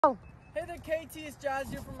Hey there, KT, it's Jazz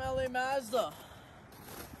here from LA Mazda.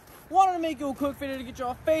 Wanted to make you a quick video to get you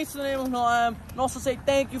a face to the name of who I am, and also say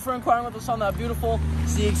thank you for inquiring with us on that beautiful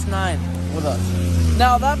CX-9 with us.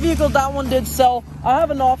 Now, that vehicle, that one did sell. I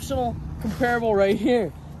have an optional comparable right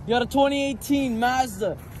here. You got a 2018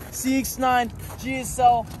 Mazda CX-9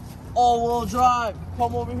 GSL all-wheel drive.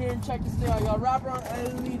 Come over here and check this thing out. You got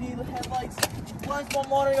wraparound LED headlights, blind spot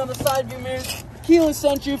monitoring on the side view mirrors, keyless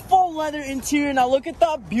entry, full leather interior. Now look at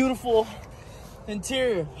that beautiful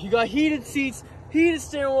interior. You got heated seats, heated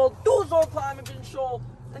steering wheel, dual zone climate control,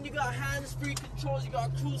 and you got hands-free controls, you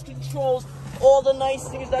got cruise controls, all the nice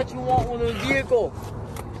things that you want with a vehicle.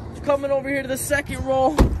 Coming over here to the second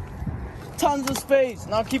row, tons of space.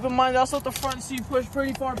 Now keep in mind, that's what the front seat pushed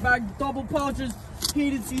pretty far back, double pouches,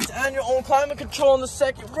 heated seats, and your own climate control in the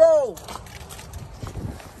second row.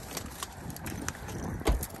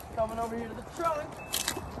 Coming over here to the trunk,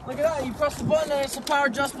 look at that, you press the button and it's a power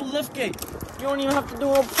adjustable lift gate. You don't even have to do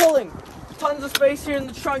no pulling. Tons of space here in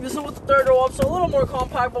the trunk. This is with the third row up, so a little more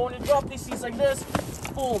compact, but when you drop these seats like this,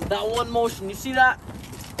 boom, that one motion. You see that?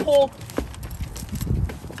 Pull,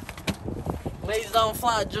 lays down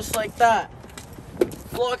flat just like that.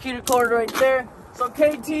 Block heater cord right there. So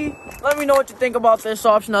KT, let me know what you think about this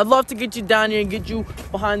option. I'd love to get you down here and get you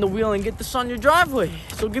behind the wheel and get this on your driveway.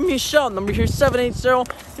 So give me a shout. Number here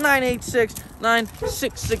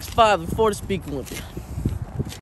 780-986-9665. Look forward to speaking with you.